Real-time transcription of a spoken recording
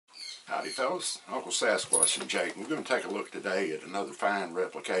Howdy fellas, Uncle Sasquatch and Jake. We're going to take a look today at another fine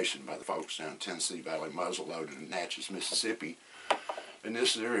replication by the folks down in Tennessee Valley muzzleloading in Natchez, Mississippi. And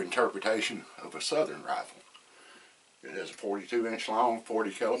this is their interpretation of a Southern Rifle. It has a 42-inch long,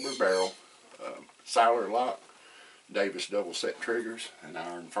 40 caliber barrel, Siler lock, Davis double set triggers, and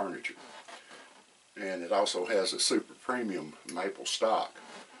iron furniture. And it also has a super premium maple stock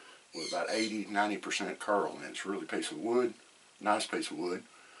with about 80-90% curl, and it's really a piece of wood, nice piece of wood.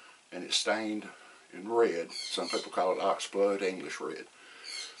 And it's stained in red. Some people call it oxblood, English red.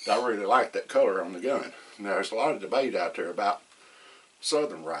 But I really like that color on the gun. Now, there's a lot of debate out there about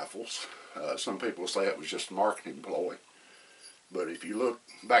Southern rifles. Some people say it was just a marketing ploy. But if you look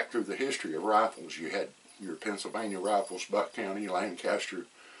back through the history of rifles, you had your Pennsylvania rifles, Buck County, Lancaster,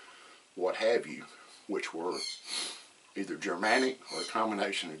 what have you, which were either Germanic or a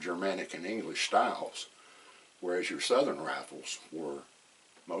combination of Germanic and English styles, whereas your Southern rifles were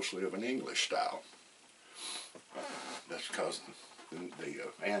mostly of an English style. That's because the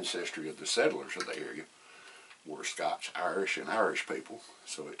ancestry of the settlers of the area were Scotch, Irish, and Irish people,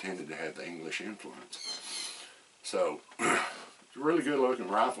 so it tended to have the English influence. So, it's a really good looking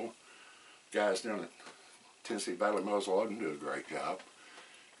rifle. Guys down at Tennessee Valley Muzzleloading do a great job.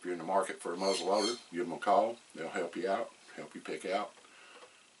 If you're in the market for a muzzleloader, give them a call. They'll help you out, help you pick out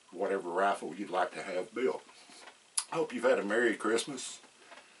whatever rifle you'd like to have built. I hope you've had a Merry Christmas.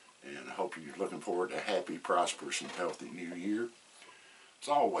 And I hope you're looking forward to a happy, prosperous, and healthy new year. As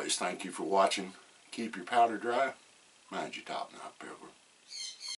always, thank you for watching. Keep your powder dry. Mind your top knot, Pilgrim.